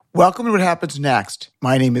Welcome to What Happens Next.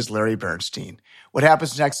 My name is Larry Bernstein. What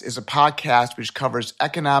Happens Next is a podcast which covers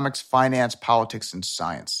economics, finance, politics, and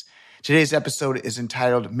science. Today's episode is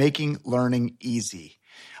entitled Making Learning Easy.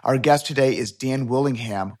 Our guest today is Dan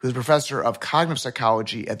Willingham, who is a professor of cognitive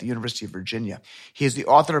psychology at the University of Virginia. He is the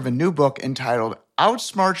author of a new book entitled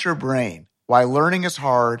Outsmart Your Brain: Why Learning is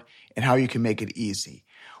Hard and How You Can Make It Easy.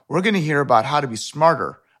 We're going to hear about how to be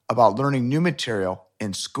smarter about learning new material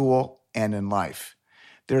in school and in life.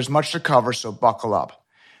 There's much to cover, so buckle up.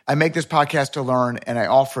 I make this podcast to learn, and I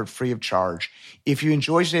offer it free of charge. If you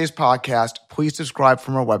enjoy today's podcast, please subscribe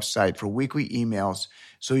from our website for weekly emails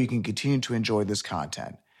so you can continue to enjoy this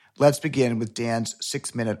content. Let's begin with Dan's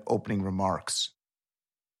 6-minute opening remarks.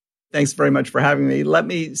 Thanks very much for having me. Let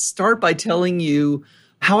me start by telling you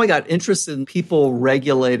how I got interested in people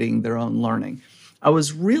regulating their own learning. I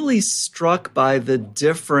was really struck by the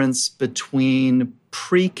difference between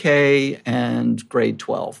pre-K and grade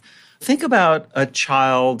 12. Think about a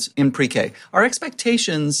child in pre-K. Our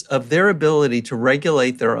expectations of their ability to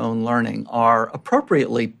regulate their own learning are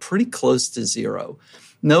appropriately pretty close to zero.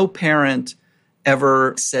 No parent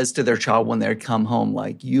ever says to their child when they come home,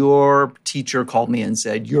 like, your teacher called me and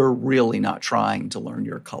said, you're really not trying to learn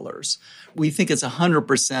your colors. We think it's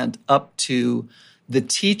 100% up to the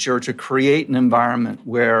teacher to create an environment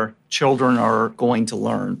where children are going to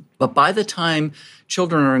learn. But by the time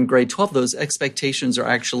children are in grade 12, those expectations are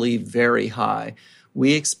actually very high.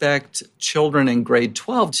 We expect children in grade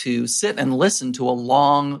 12 to sit and listen to a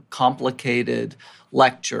long, complicated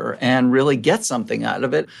lecture and really get something out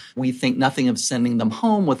of it. We think nothing of sending them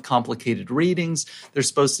home with complicated readings. They're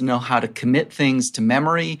supposed to know how to commit things to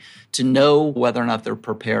memory, to know whether or not they're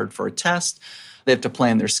prepared for a test. They have to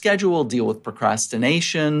plan their schedule, deal with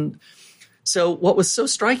procrastination. So what was so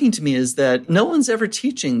striking to me is that no one's ever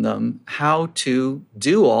teaching them how to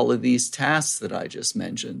do all of these tasks that I just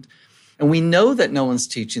mentioned. And we know that no one's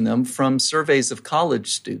teaching them from surveys of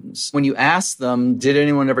college students. When you ask them, did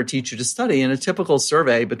anyone ever teach you to study? In a typical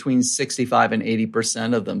survey, between 65 and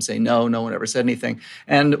 80% of them say, no one ever said anything.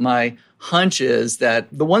 And my hunch is that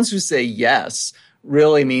the ones who say yes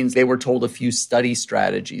really means they were told a few study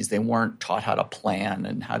strategies. They weren't taught how to plan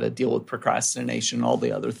and how to deal with procrastination and all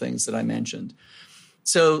the other things that I mentioned.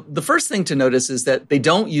 So the first thing to notice is that they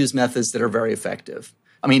don't use methods that are very effective.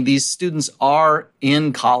 I mean, these students are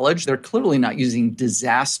in college. They're clearly not using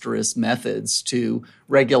disastrous methods to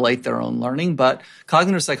regulate their own learning, but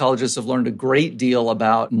cognitive psychologists have learned a great deal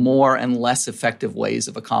about more and less effective ways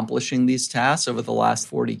of accomplishing these tasks over the last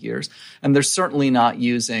 40 years, and they're certainly not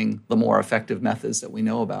using the more effective methods that we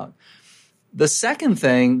know about. The second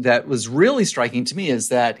thing that was really striking to me is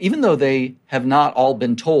that even though they have not all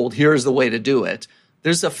been told, here's the way to do it,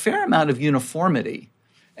 there's a fair amount of uniformity.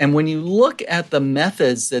 And when you look at the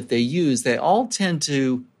methods that they use, they all tend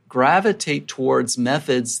to gravitate towards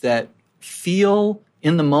methods that feel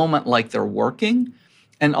in the moment like they're working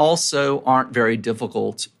and also aren't very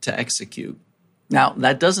difficult to execute. Now,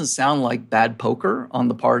 that doesn't sound like bad poker on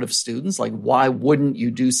the part of students. Like, why wouldn't you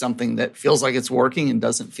do something that feels like it's working and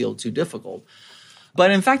doesn't feel too difficult? But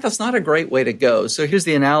in fact, that's not a great way to go. So here's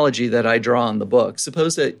the analogy that I draw in the book.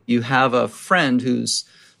 Suppose that you have a friend who's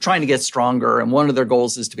trying to get stronger, and one of their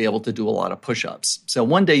goals is to be able to do a lot of push-ups. So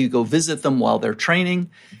one day you go visit them while they're training,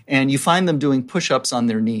 and you find them doing push-ups on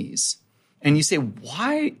their knees. And you say,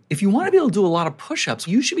 why? If you want to be able to do a lot of push-ups,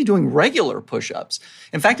 you should be doing regular push-ups.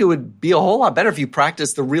 In fact, it would be a whole lot better if you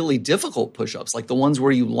practiced the really difficult push-ups, like the ones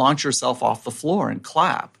where you launch yourself off the floor and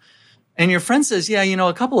clap. And your friend says, yeah,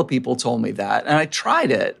 a couple of people told me that, and I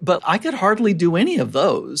tried it, but I could hardly do any of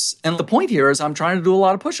those. And the point here is I'm trying to do a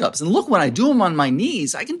lot of push-ups. And look, when I do them on my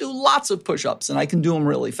knees, I can do lots of push-ups, and I can do them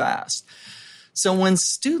really fast. So when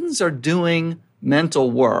students are doing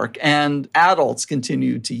mental work, and adults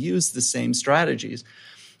continue to use the same strategies,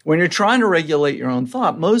 when you're trying to regulate your own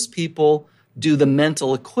thought, most people do the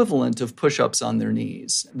mental equivalent of push-ups on their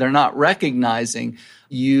knees. They're not recognizing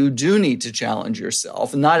you do need to challenge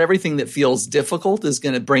yourself. And not everything that feels difficult is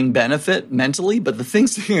going to bring benefit mentally, but the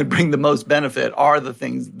things that are going to bring the most benefit are the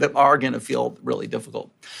things that are going to feel really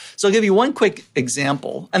difficult. So I'll give you one quick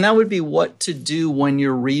example, and that would be what to do when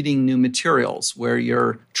you're reading new materials, where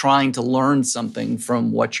you're trying to learn something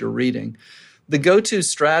from what you're reading. The go-to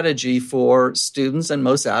strategy for students and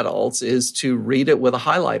most adults is to read it with a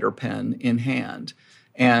highlighter pen in hand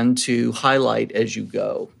and to highlight as you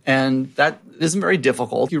go. And that isn't very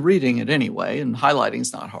difficult. You're reading it anyway, and highlighting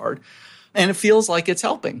is not hard. And it feels like it's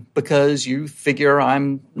helping because you figure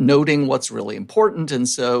I'm noting what's really important. And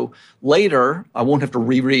so later, I won't have to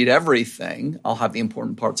reread everything. I'll have the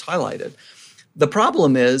important parts highlighted. The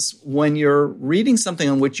problem is when you're reading something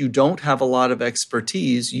on which you don't have a lot of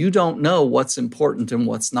expertise, you don't know what's important and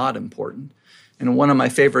what's not important. And in one of my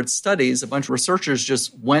favorite studies, a bunch of researchers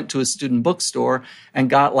just went to a student bookstore and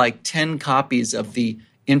got like 10 copies of the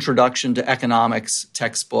Introduction to Economics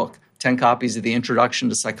textbook, 10 copies of the Introduction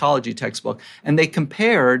to Psychology textbook, and they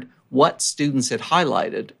compared what students had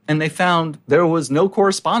highlighted. And they found there was no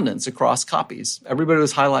correspondence across copies. Everybody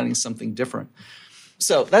was highlighting something different.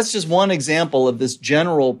 So that's just one example of this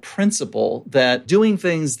general principle that doing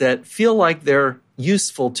things that feel like they're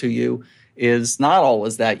useful to you is not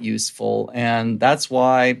always that useful. And that's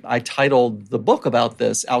why I titled the book about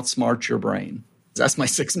this, Outsmart Your Brain. That's my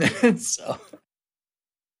 6 minutes. So.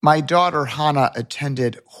 My daughter, Hannah,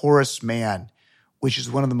 attended Horace Mann, which is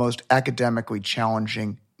one of the most academically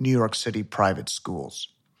challenging New York City private schools.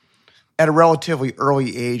 At a relatively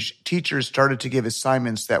early age, teachers started to give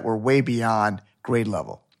assignments that were way beyond grade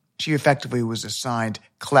level. She effectively was assigned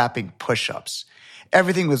clapping push-ups.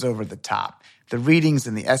 Everything was over the top. The readings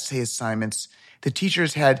and the essay assignments. The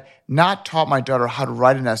teachers had not taught my daughter how to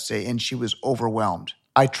write an essay, and she was overwhelmed.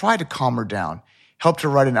 I tried to calm her down, helped her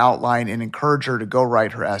write an outline, and encouraged her to go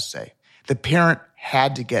write her essay. The parent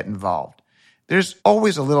had to get involved. There's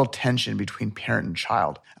always a little tension between parent and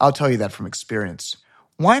child. I'll tell you that from experience.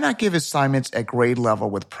 Why not give assignments at grade level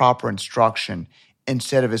with proper instruction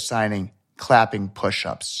instead of assigning clapping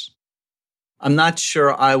push-ups? I'm not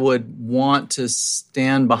sure I would want to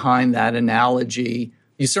stand behind that analogy.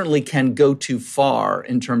 You certainly can go too far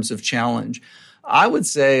in terms of challenge. I would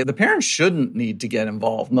say the parents shouldn't need to get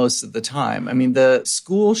involved most of the time. I mean, the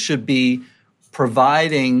school should be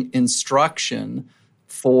providing instruction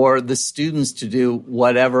for the students to do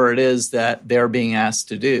whatever it is that they're being asked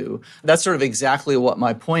to do. That's sort of exactly what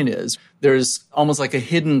my point is. There's almost like a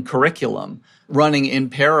hidden curriculum running in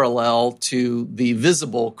parallel to the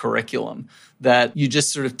visible curriculum that you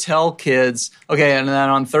just sort of tell kids, okay, and then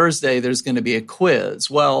on Thursday there's going to be a quiz.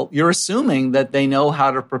 Well, you're assuming that they know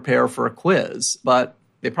how to prepare for a quiz, but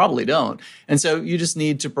they probably don't. And so you just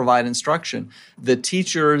need to provide instruction. The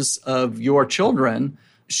teachers of your children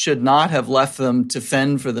should not have left them to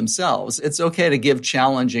fend for themselves. It's okay to give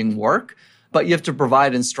challenging work, but you have to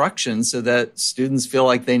provide instruction so that students feel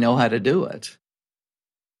like they know how to do it.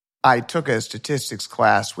 I took a statistics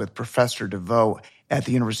class with Professor DeVoe at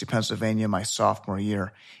the University of Pennsylvania my sophomore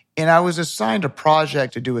year, and I was assigned a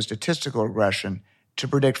project to do a statistical regression to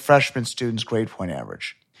predict freshman students' grade point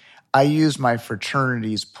average. I used my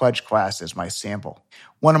fraternity's pledge class as my sample.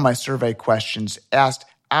 One of my survey questions asked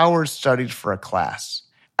hours studied for a class.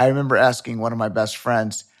 I remember asking one of my best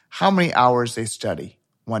friends how many hours they study.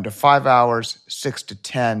 1 to 5 hours, 6 to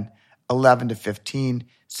 10, 11 to 15,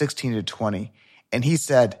 16 to 20. And he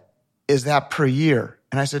said, "Is that per year?"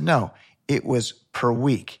 And I said, "No, it was per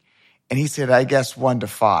week." And he said, "I guess 1 to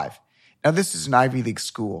 5. Now, this is an Ivy League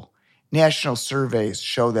school. National surveys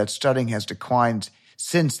show that studying has declined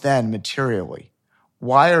since then materially.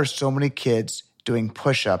 Why are so many kids doing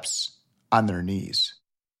push-ups on their knees?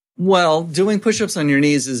 Well, doing push-ups on your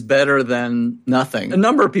knees is better than nothing. A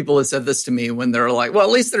number of people have said this to me when they're like, well,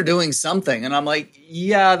 at least they're doing something. And I'm like,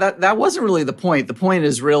 yeah, that wasn't really the point. The point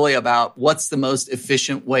is really about what's the most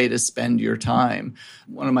efficient way to spend your time.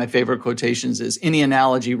 One of my favorite quotations is, any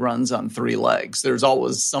analogy runs on 3 legs. There's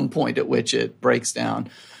always some point at which it breaks down.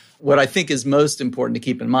 What I think is most important to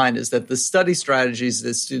keep in mind is that the study strategies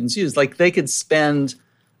that students use, like they could spend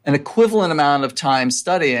an equivalent amount of time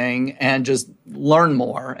studying and just learn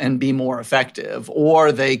more and be more effective,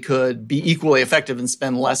 or they could be equally effective and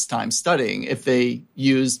spend less time studying if they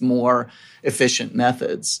used more efficient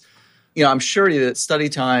methods. You know, I'm sure that study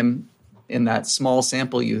time in that small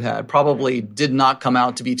sample you had probably did not come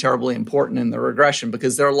out to be terribly important in the regression,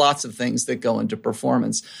 because there are lots of things that go into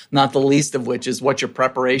performance, not the least of which is what your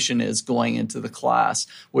preparation is going into the class,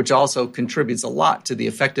 which also contributes a lot to the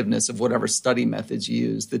effectiveness of whatever study methods you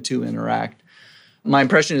use. The two interact. My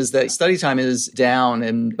impression is that study time is down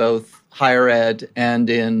in both higher ed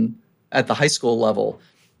and at the high school level.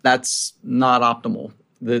 That's not optimal.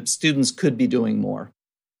 The students could be doing more.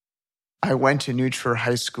 I went to New Trier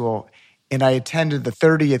High School and I attended the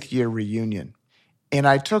 30th year reunion. And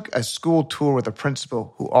I took a school tour with a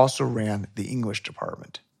principal who also ran the English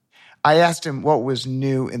department. I asked him what was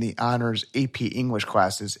new in the honors AP English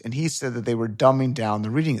classes, and he said that they were dumbing down the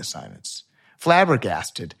reading assignments.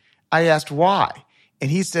 Flabbergasted, I asked why, and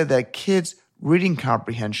he said that kids' reading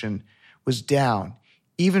comprehension was down,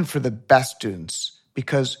 even for the best students,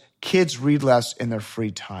 because kids read less in their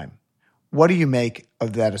free time. What do you make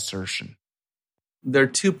of that assertion? There are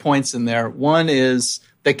 2 points in there. One is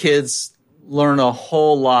that kids learn a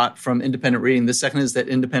whole lot from independent reading. The second is that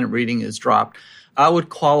independent reading is dropped. I would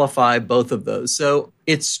qualify both of those. So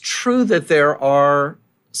it's true that there are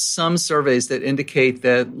some surveys that indicate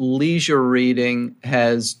that leisure reading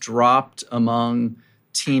has dropped among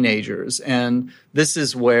teenagers. And this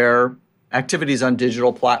is where activities on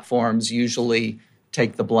digital platforms usually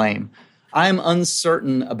take the blame. I'm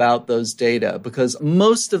uncertain about those data because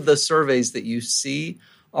most of the surveys that you see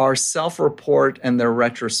are self-report and they're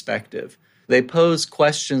retrospective. They pose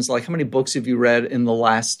questions like, how many books have you read in the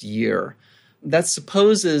last year? That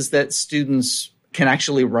supposes that students can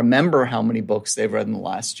actually remember how many books they've read in the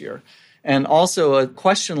last year. And also a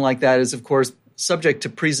question like that is, of course, subject to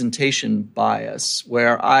presentation bias,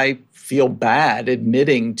 where I feel bad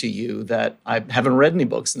admitting to you that I haven't read any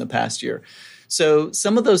books in the past year. So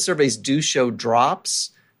some of those surveys do show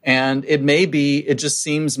drops, and it just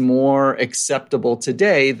seems more acceptable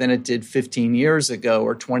today than it did 15 years ago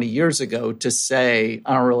or 20 years ago to say,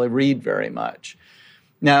 I don't really read very much.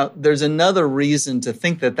 Now, there's another reason to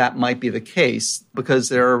think that that might be the case, because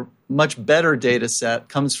their much better data set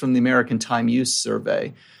comes from the American Time Use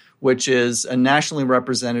Survey, which is a nationally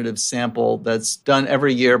representative sample that's done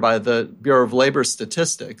every year by the Bureau of Labor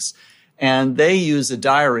Statistics. And they use a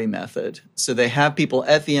diary method. So they have people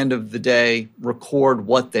at the end of the day record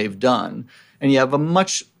what they've done. And you have a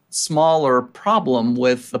much smaller problem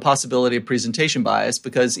with the possibility of presentation bias,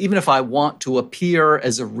 because even if I want to appear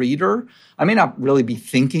as a reader, I may not really be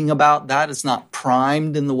thinking about that. It's not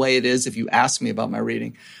primed in the way it is if you ask me about my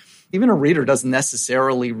reading. Even a reader doesn't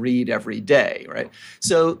necessarily read every day, right?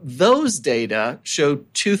 So those data show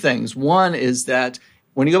two things. One is that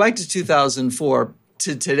when you go back to 2004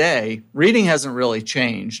 to today, reading hasn't really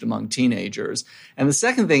changed among teenagers. And the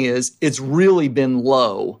second thing is it's really been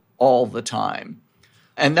low all the time.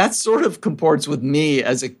 And that sort of comports with me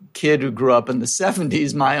as a kid who grew up in the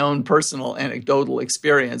 70s. My own personal anecdotal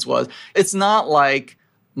experience was, it's not like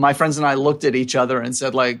my friends and I looked at each other and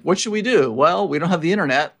said, like, what should we do? Well, we don't have the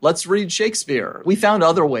internet. Let's read Shakespeare. We found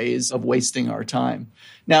other ways of wasting our time.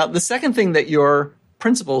 Now, the second thing that your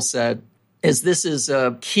principal said is this is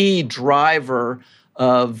a key driver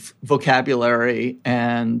of vocabulary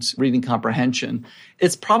and reading comprehension.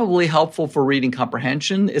 It's probably helpful for reading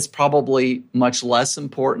comprehension. It's probably much less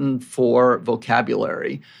important for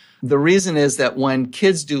vocabulary. The reason is that when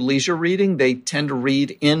kids do leisure reading, they tend to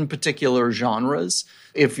read in particular genres.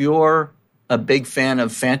 If you're a big fan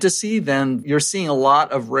of fantasy, then you're seeing a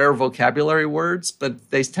lot of rare vocabulary words,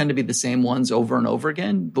 but they tend to be the same ones over and over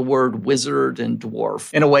again. The word wizard and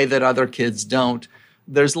dwarf in a way that other kids don't.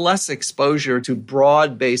 There's less exposure to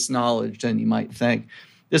broad-based knowledge than you might think.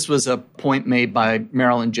 This was a point made by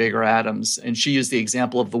Marilyn Jager Adams, and she used the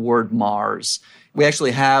example of the word Mars. We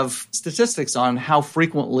actually have statistics on how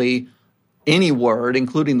frequently any word,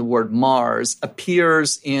 including the word Mars,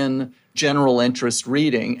 appears in general interest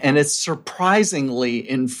reading, and it's surprisingly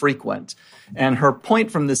infrequent. And her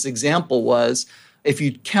point from this example was, if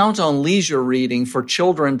you count on leisure reading for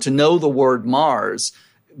children to know the word Mars,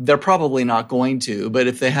 they're probably not going to, but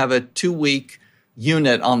if they have a 2-week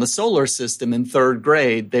unit on the solar system in 3rd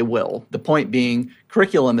grade, they will. The point being,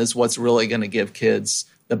 curriculum is what's really going to give kids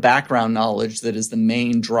the background knowledge that is the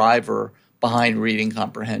main driver behind reading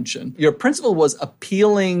comprehension. Your principal was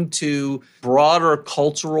appealing to broader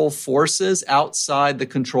cultural forces outside the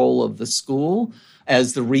control of the school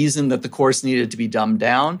as the reason that the course needed to be dumbed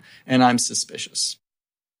down, and I'm suspicious.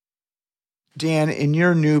 Dan, in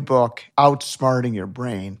your new book, Outsmarting Your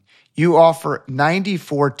Brain, you offer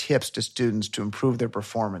 94 tips to students to improve their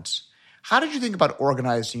performance. How did you think about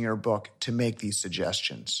organizing your book to make these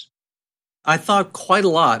suggestions? I thought quite a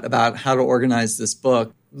lot about how to organize this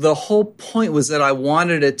book. The whole point was that I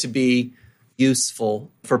wanted it to be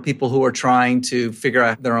useful for people who are trying to figure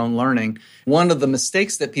out their own learning. One of the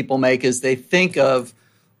mistakes that people make is they think of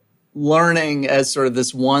learning as sort of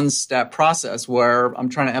this one-step process where I'm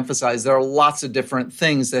trying to emphasize there are lots of different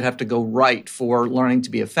things that have to go right for learning to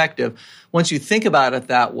be effective. Once you think about it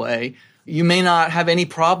that way, you may not have any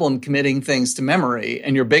problem committing things to memory,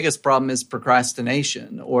 and your biggest problem is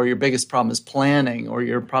procrastination, or your biggest problem is planning, or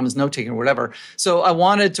your problem is note-taking, or whatever. So I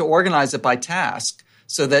wanted to organize it by task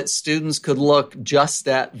so that students could look just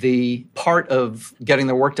at the part of getting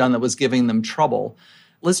their work done that was giving them trouble.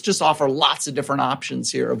 Let's just offer lots of different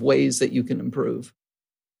options here of ways that you can improve.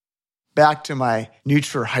 Back to my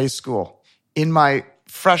Nutri High School. In my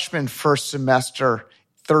freshman first semester,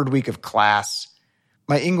 3rd week of class,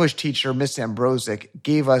 my English teacher, Miss Ambrosic,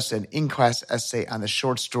 gave us an in-class essay on the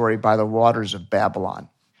short story By the Waters of Babylon.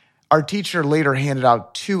 Our teacher later handed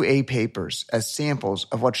out 2 A papers as samples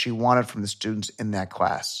of what she wanted from the students in that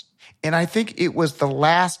class. And I think it was the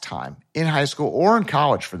last time, in high school or in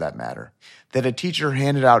college for that matter, that a teacher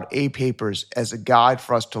handed out A papers as a guide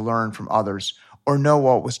for us to learn from others or know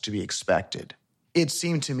what was to be expected. It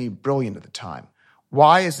seemed to me brilliant at the time.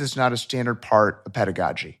 Why is this not a standard part of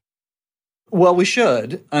pedagogy? Well, we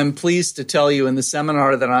should. I'm pleased to tell you in the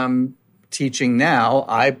seminar that I'm teaching now,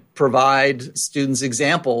 I provide students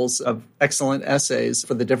examples of excellent essays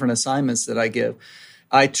for the different assignments that I give.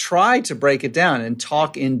 I try to break it down and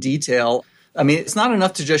talk in detail. I mean, it's not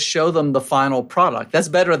enough to just show them the final product. That's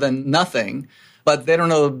better than nothing, but they don't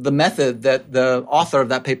know the method that the author of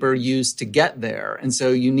that paper used to get there. And so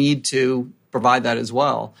you need to provide that as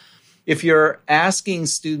well. If you're asking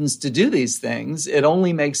students to do these things, it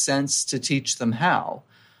only makes sense to teach them how.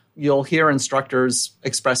 You'll hear instructors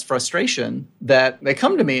express frustration that they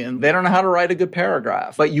come to me and they don't know how to write a good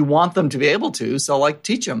paragraph, but you want them to be able to, so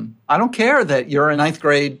teach them. I don't care that you're a 9th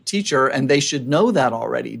grade teacher and they should know that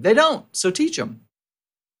already. They don't, so teach them.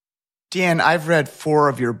 Dan, I've read 4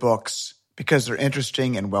 of your books because they're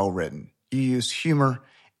interesting and well-written. You use humor,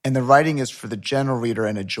 and the writing is for the general reader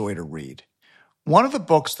and a joy to read. One of the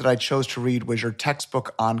books that I chose to read was your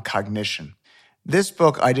textbook on cognition. This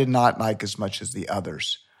book I did not like as much as the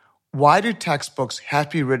others. Why do textbooks have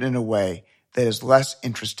to be written in a way that is less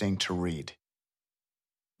interesting to read?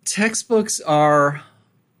 Textbooks are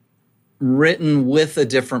written with a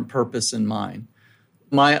different purpose in mind.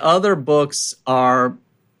 My other books are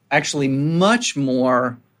actually much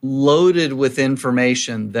more loaded with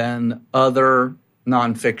information than other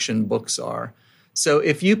nonfiction books are. So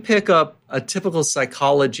if you pick up a typical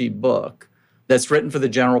psychology book that's written for the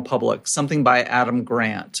general public, something by Adam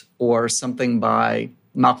Grant or something by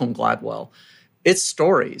Malcolm Gladwell, it's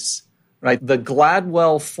stories, right? The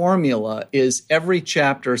Gladwell formula is every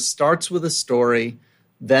chapter starts with a story,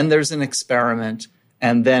 then there's an experiment,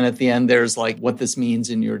 and then at the end there's what this means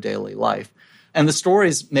in your daily life. And the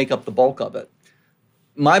stories make up the bulk of it.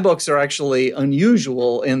 My books are actually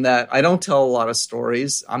unusual in that I don't tell a lot of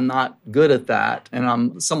stories. I'm not good at that, and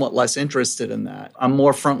I'm somewhat less interested in that. I'm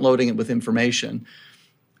more front-loading it with information.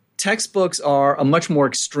 Textbooks are a much more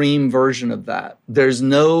extreme version of that. There's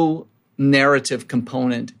no narrative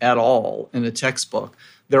component at all in a textbook.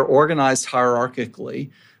 They're organized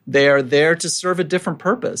hierarchically. They are there to serve a different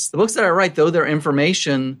purpose. The books that I write, though they're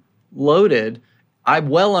information loaded, I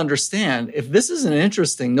well understand if this isn't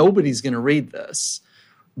interesting, nobody's going to read this.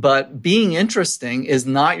 But being interesting is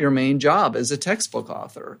not your main job as a textbook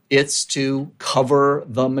author. It's to cover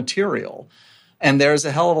the material. And there's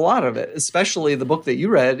a hell of a lot of it, especially the book that you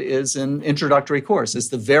read is an introductory course. It's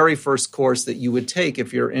the very first course that you would take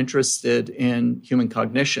if you're interested in human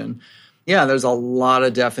cognition. Yeah, there's a lot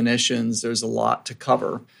of definitions. There's a lot to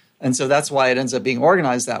cover. And so that's why it ends up being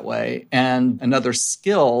organized that way. And another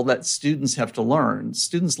skill that students have to learn,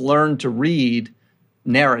 students learn to read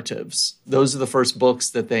narratives. Those are the first books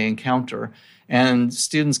that they encounter. And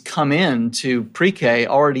students come in to pre-K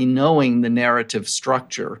already knowing the narrative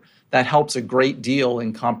structure. That helps a great deal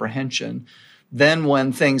in comprehension. Then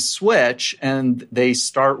when things switch and they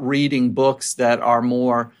start reading books that are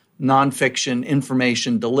more nonfiction,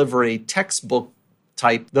 information delivery, textbook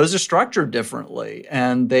type, those are structured differently.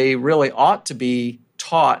 And they really ought to be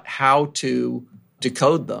taught how to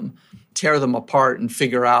decode them, tear them apart, and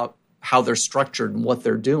figure out how they're structured and what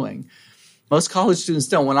they're doing. Most college students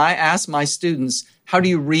don't. When I ask my students, how do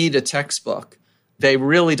you read a textbook? They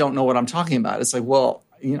really don't know what I'm talking about. It's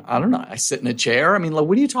I don't know. I sit in a chair.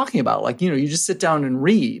 What are you talking about? You just sit down and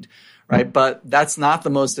read, right? But that's not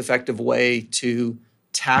the most effective way to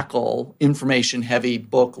tackle information-heavy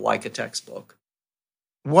book like a textbook.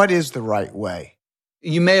 What is the right way?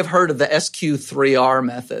 You may have heard of the SQ3R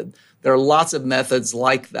method. There are lots of methods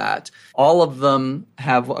like that. All of them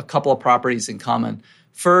have a couple of properties in common.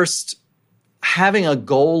 First, having a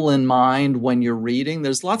goal in mind when you're reading.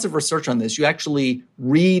 There's lots of research on this. You actually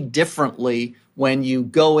read differently when you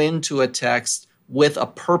go into a text with a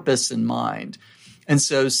purpose in mind. And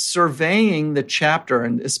so surveying the chapter,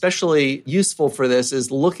 and especially useful for this,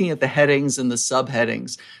 is looking at the headings and the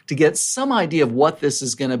subheadings to get some idea of what this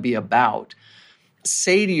is going to be about.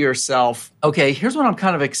 Say to yourself, okay, here's what I'm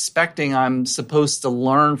kind of expecting I'm supposed to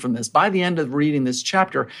learn from this. By the end of reading this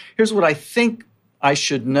chapter, here's what I think I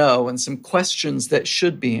should know and some questions that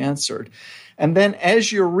should be answered. And then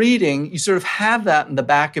as you're reading, you sort of have that in the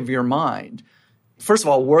back of your mind. First of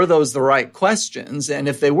all, were those the right questions? And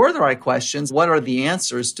if they were the right questions, what are the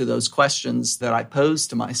answers to those questions that I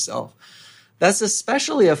posed to myself? That's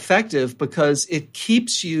especially effective because it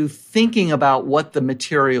keeps you thinking about what the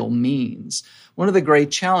material means. One of the great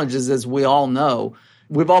challenges, as we all know,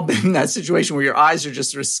 we've all been in that situation where your eyes are just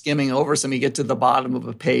sort of skimming over something. You get to the bottom of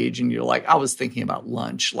a page and you're like, I was thinking about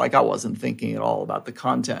lunch. Like I wasn't thinking at all about the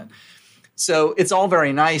content. So it's all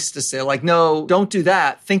very nice to say like, no, don't do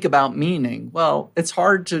that. Think about meaning. Well, it's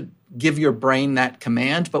hard to give your brain that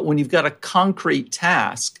command. But when you've got a concrete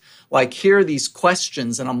task, like here are these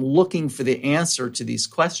questions and I'm looking for the answer to these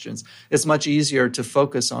questions, it's much easier to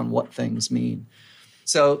focus on what things mean.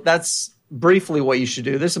 So that's briefly what you should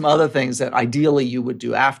do. There's some other things that ideally you would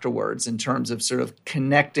do afterwards in terms of sort of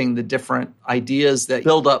connecting the different ideas that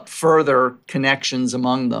build up further connections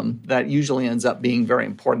among them. That usually ends up being very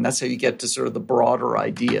important. That's how you get to sort of the broader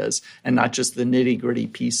ideas and not just the nitty-gritty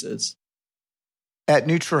pieces. At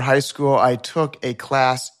New Trier High School, I took a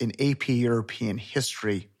class in AP European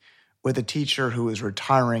History with a teacher who was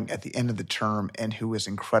retiring at the end of the term and who was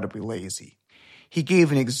incredibly lazy. He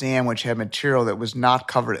gave an exam which had material that was not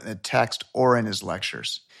covered in the text or in his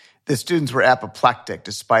lectures. The students were apoplectic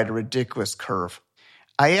despite a ridiculous curve.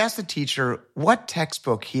 I asked the teacher what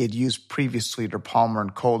textbook he had used previously to Palmer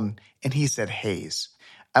and Colton, and he said Hayes.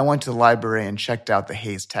 I went to the library and checked out the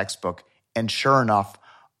Hayes textbook, and sure enough,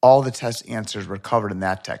 all the test answers were covered in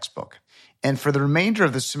that textbook. And for the remainder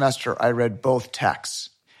of the semester, I read both texts.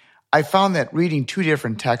 I found that reading two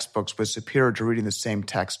different textbooks was superior to reading the same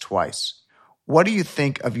text twice. What do you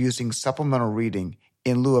think of using supplemental reading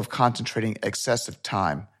in lieu of concentrating excessive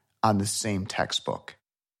time on the same textbook?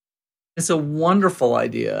 It's a wonderful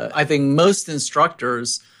idea. I think most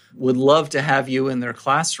instructors would love to have you in their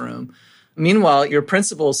classroom. Meanwhile, your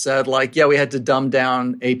principal said, like, yeah, we had to dumb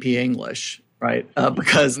down AP English, right?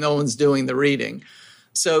 Because no one's doing the reading.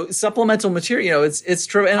 So supplemental material, it's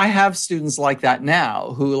true. And I have students like that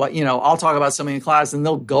now who, like, I'll talk about something in class and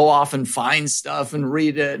they'll go off and find stuff and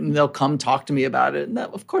read it and they'll come talk to me about it. And that,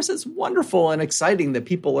 of course, it's wonderful and exciting that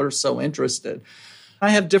people are so interested. I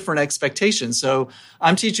have different expectations. So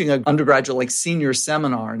I'm teaching an undergraduate, senior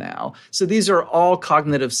seminar now. So these are all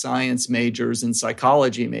cognitive science majors and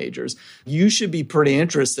psychology majors. You should be pretty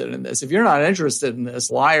interested in this. If you're not interested in this,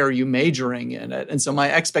 why are you majoring in it? And so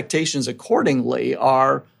my expectations accordingly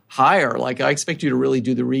are higher. Like I expect you to really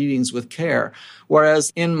do the readings with care.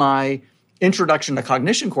 Whereas in my Introduction to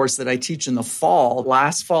Cognition course that I teach in the fall,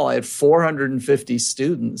 last fall, I had 450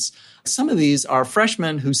 students. Some of these are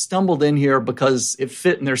freshmen who stumbled in here because it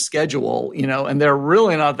fit in their schedule, and they're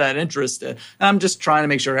really not that interested. And I'm just trying to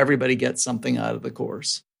make sure everybody gets something out of the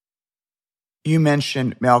course. You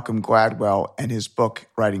mentioned Malcolm Gladwell and his book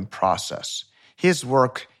writing process. His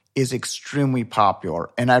work is extremely popular,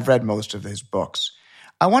 and I've read most of his books.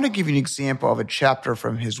 I want to give you an example of a chapter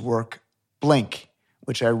from his work, Blink,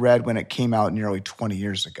 which I read when it came out nearly 20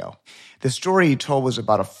 years ago. The story he told was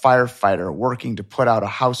about a firefighter working to put out a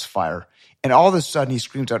house fire, and all of a sudden he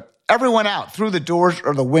screams out, "Everyone out, through the doors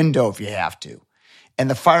or the window if you have to." And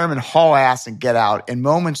the firemen haul ass and get out, and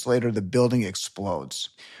moments later the building explodes.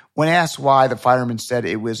 When asked why, the fireman said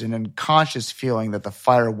it was an unconscious feeling that the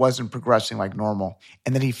fire wasn't progressing like normal,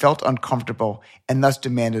 and that he felt uncomfortable and thus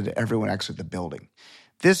demanded that everyone exit the building.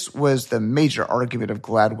 This was the major argument of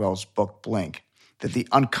Gladwell's book, Blink, that the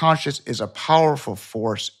unconscious is a powerful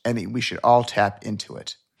force and we should all tap into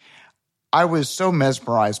it. I was so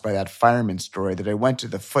mesmerized by that fireman story that I went to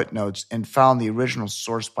the footnotes and found the original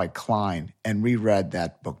source by Klein and reread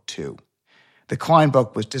that book too. The Klein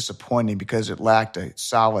book was disappointing because it lacked a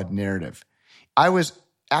solid narrative. I was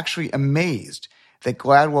actually amazed that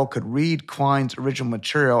Gladwell could read Klein's original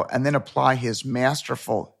material and then apply his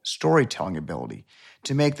masterful storytelling ability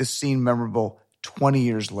to make the scene memorable 20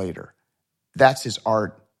 years later. That's his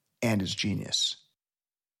art and his genius.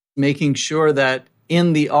 Making sure that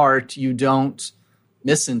in the art, you don't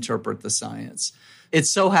misinterpret the science. It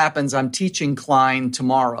so happens I'm teaching Klein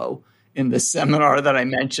tomorrow in the seminar that I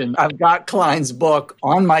mentioned. I've got Klein's book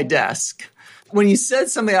on my desk. When you said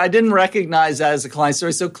something, I didn't recognize that as a Klein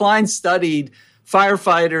story. So Klein studied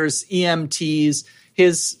firefighters, EMTs.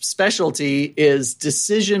 His specialty is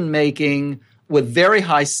decision-making with very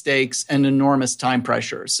high stakes and enormous time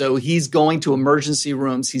pressure. So he's going to emergency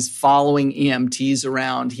rooms, he's following EMTs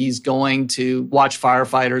around, he's going to watch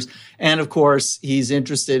firefighters, and of course, he's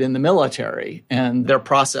interested in the military and their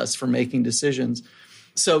process for making decisions.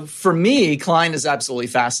 So for me, Klein is absolutely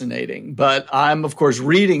fascinating, but I'm, of course,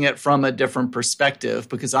 reading it from a different perspective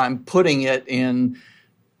because I'm putting it in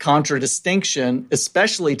contradistinction,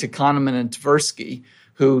 especially to Kahneman and Tversky,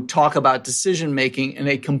 who talk about decision-making in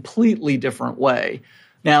a completely different way.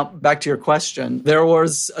 Now, back to your question, there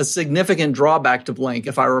was a significant drawback to Blink,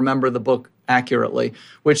 if I remember the book accurately,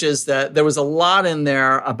 which is that there was a lot in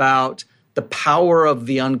there about the power of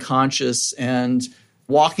the unconscious and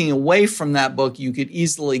Walking away from that book, you could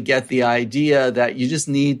easily get the idea that you just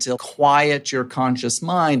need to quiet your conscious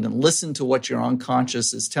mind and listen to what your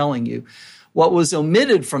unconscious is telling you. What was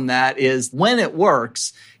omitted from that is when it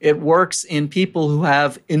works in people who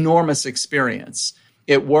have enormous experience.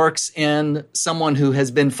 It works in someone who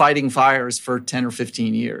has been fighting fires for 10 or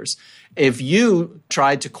 15 years. If you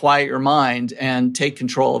tried to quiet your mind and take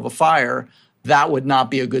control of a fire, that would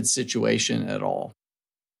not be a good situation at all.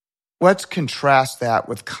 Let's contrast that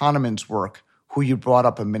with Kahneman's work, who you brought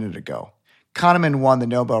up a minute ago. Kahneman won the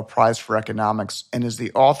Nobel Prize for Economics and is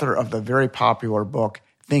the author of the very popular book,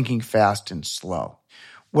 Thinking Fast and Slow.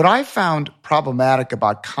 What I found problematic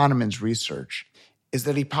about Kahneman's research is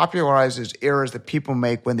that he popularizes errors that people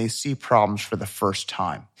make when they see problems for the first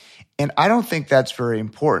time. And I don't think that's very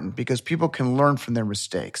important because people can learn from their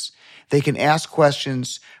mistakes. They can ask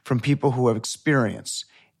questions from people who have experience.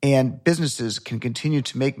 And businesses can continue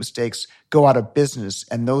to make mistakes, go out of business,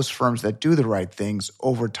 and those firms that do the right things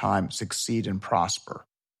over time succeed and prosper.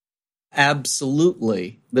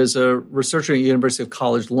 Absolutely. There's a researcher at University of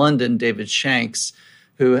College London, David Shanks,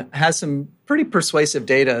 who has some pretty persuasive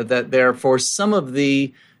data that there, for some of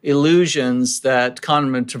the illusions that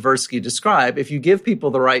Kahneman and Tversky describe, if you give people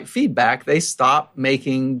the right feedback, they stop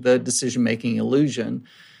making the decision-making illusion.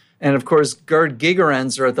 And of course, Gerd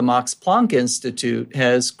Gigerenzer at the Max Planck Institute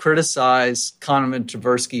has criticized Kahneman and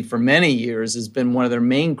Tversky for many years, has been one of their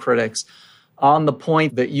main critics on the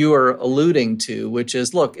point that you are alluding to, which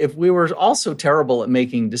is, look, if we were all so terrible at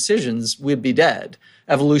making decisions, we'd be dead.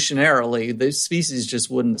 Evolutionarily, the species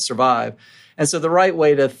just wouldn't survive. And so the right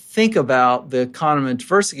way to think about the Kahneman and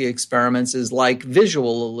Tversky experiments is like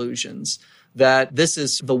visual illusions, that this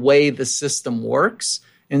is the way the system works.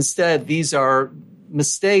 Instead, these are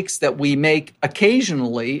mistakes that we make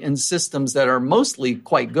occasionally in systems that are mostly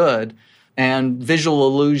quite good. And visual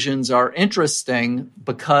illusions are interesting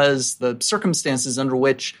because the circumstances under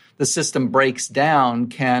which the system breaks down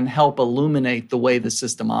can help illuminate the way the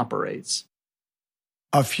system operates.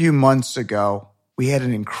 A few months ago, we had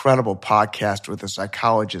an incredible podcast with the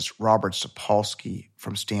psychologist Robert Sapolsky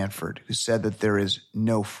from Stanford, who said that there is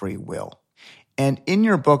no free will. And in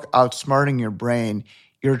your book, Outsmarting Your Brain,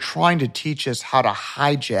 you're trying to teach us how to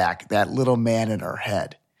hijack that little man in our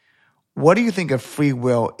head. What do you think of free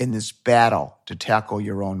will in this battle to tackle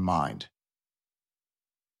your own mind?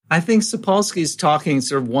 I think Sapolsky's talking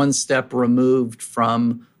sort of one step removed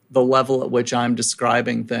from the level at which I'm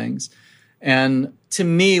describing things. And to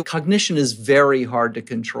me, cognition is very hard to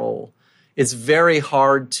control. It's very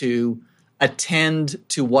hard to attend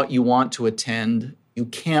to what you want to attend. You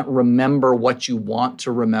can't remember what you want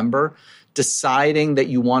to remember. Deciding that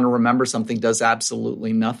you want to remember something does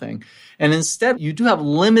absolutely nothing. And instead, you do have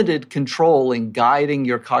limited control in guiding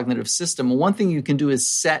your cognitive system. And one thing you can do is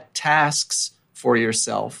set tasks for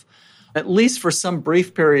yourself. At least for some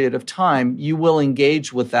brief period of time, you will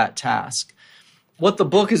engage with that task. What the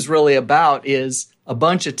book is really about is a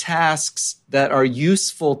bunch of tasks that are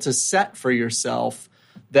useful to set for yourself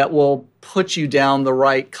that will put you down the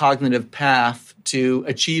right cognitive path to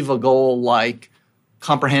achieve a goal like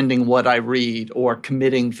comprehending what I read or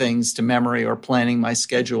committing things to memory or planning my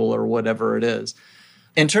schedule or whatever it is.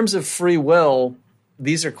 In terms of free will,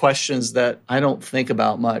 these are questions that I don't think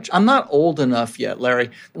about much. I'm not old enough yet, Larry.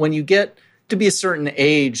 When you get to be a certain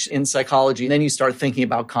age in psychology, then you start thinking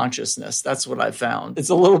about consciousness. That's what I've found. It's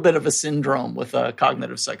a little bit of a syndrome with a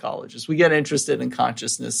cognitive psychologist. We get interested in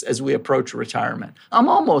consciousness as we approach retirement. I'm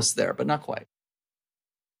almost there, but not quite.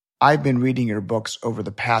 I've been reading your books over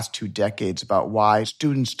the past 2 decades about why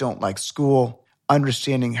students don't like school,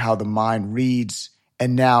 understanding how the mind reads,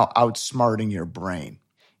 and now outsmarting your brain.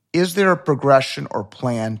 Is there a progression or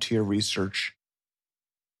plan to your research?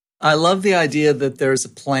 I love the idea that there's a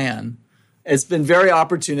plan. It's been very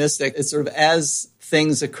opportunistic. It's sort of as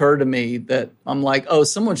things occur to me that I'm like, oh,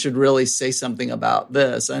 someone should really say something about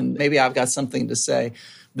this, and maybe I've got something to say.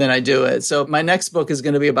 Then I do it. So my next book is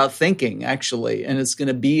going to be about thinking, actually, and it's going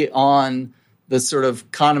to be on the sort of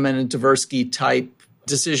Kahneman and Tversky type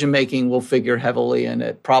decision-making will figure heavily in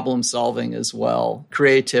it, problem-solving as well,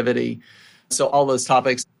 creativity. So all those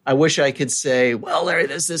topics. I wish I could say, well, Larry,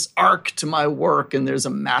 there's this arc to my work and there's a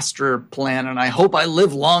master plan and I hope I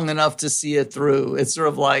live long enough to see it through. It's sort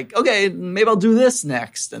of like, okay, maybe I'll do this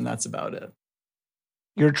next, and that's about it.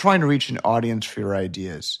 You're trying to reach an audience for your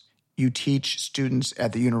ideas. You teach students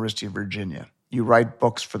at the University of Virginia. You write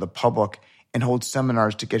books for the public and hold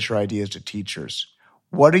seminars to get your ideas to teachers.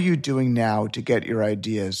 What are you doing now to get your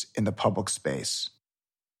ideas in the public space?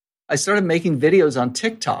 I started making videos on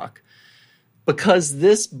TikTok because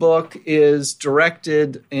this book is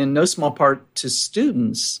directed in no small part to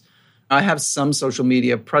students. I have some social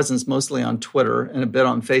media presence, mostly on Twitter and a bit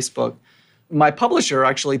on Facebook. My publisher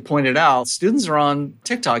actually pointed out, students are on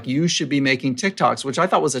TikTok. You should be making TikToks, which I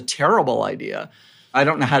thought was a terrible idea. I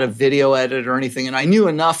don't know how to video edit or anything. And I knew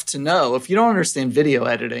enough to know if you don't understand video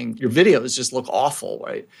editing, your videos just look awful,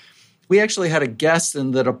 right? We actually had a guest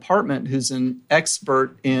in the department who's an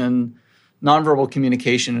expert in nonverbal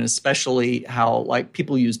communication, and especially how like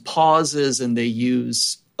people use pauses and they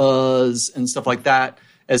use uhs and stuff like that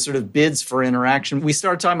as sort of bids for interaction. We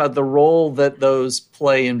started talking about the role that those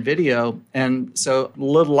play in video. And so a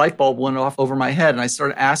little light bulb went off over my head, and I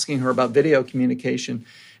started asking her about video communication.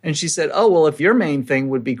 And she said, oh, well, if your main thing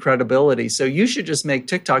would be credibility, so you should just make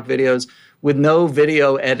TikTok videos with no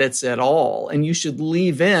video edits at all. And you should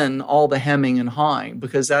leave in all the hemming and hawing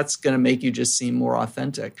because that's going to make you just seem more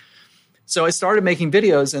authentic. So I started making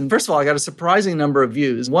videos. And first of all, I got a surprising number of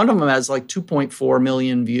views. One of them has like 2.4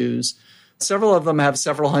 million views. Several of them have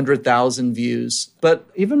several 100,000 views. But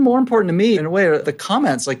even more important to me, in a way, are the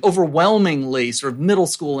comments, like overwhelmingly sort of middle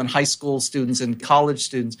school and high school students and college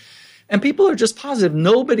students. And people are just positive.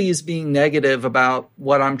 Nobody is being negative about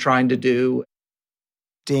what I'm trying to do.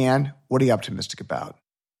 Dan, what are you optimistic about?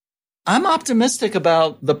 I'm optimistic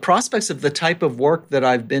about the prospects of the type of work that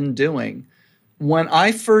I've been doing. When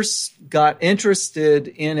I first got interested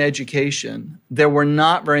in education, there were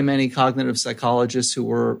not very many cognitive psychologists who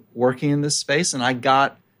were working in this space, and I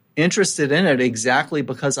got interested in it exactly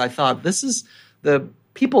because I thought this is the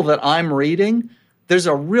people that I'm reading. There's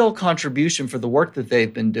a real contribution for the work that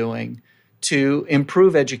they've been doing to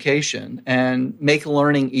improve education and make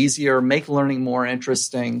learning easier, make learning more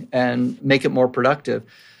interesting, and make it more productive.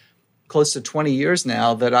 Close to 20 years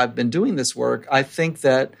now that I've been doing this work, I think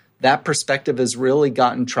that perspective has really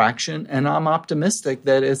gotten traction, and I'm optimistic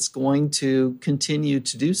that it's going to continue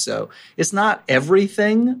to do so. It's not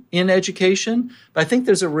everything in education, but I think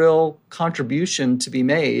there's a real contribution to be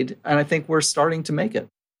made, and I think we're starting to make it.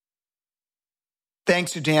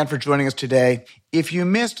 Thanks to Dan for joining us today. If you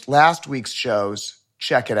missed last week's shows,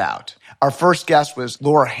 check it out. Our first guest was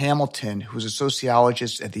Laura Hamilton, who's a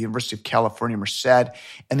sociologist at the University of California, Merced,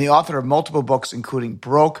 and the author of multiple books, including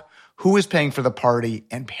Broke, Who is Paying for the Party,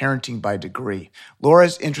 and Parenting by Degree. Laura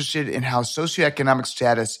is interested in how socioeconomic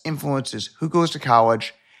status influences who goes to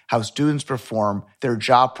college, how students perform, their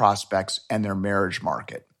job prospects, and their marriage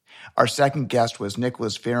market. Our second guest was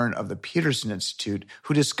Nicholas Farron of the Peterson Institute,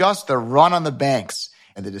 who discussed the run on the banks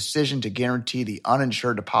and the decision to guarantee the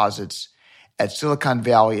uninsured deposits at Silicon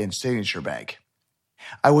Valley and Signature Bank.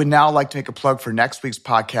 I would now like to make a plug for next week's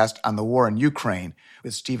podcast on the war in Ukraine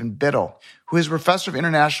with Stephen Biddle, who is professor of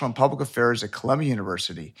international and public affairs at Columbia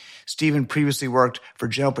University. Stephen previously worked for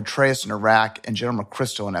General Petraeus in Iraq and General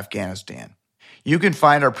McChrystal in Afghanistan. You can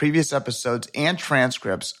find our previous episodes and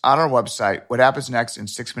transcripts on our website,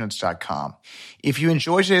 whathappensnextin6minutes.com. If you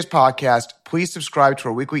enjoyed today's podcast, please subscribe to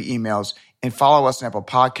our weekly emails and follow us on Apple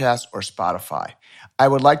Podcasts or Spotify. I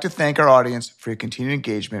would like to thank our audience for your continued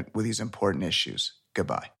engagement with these important issues.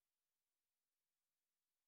 Goodbye.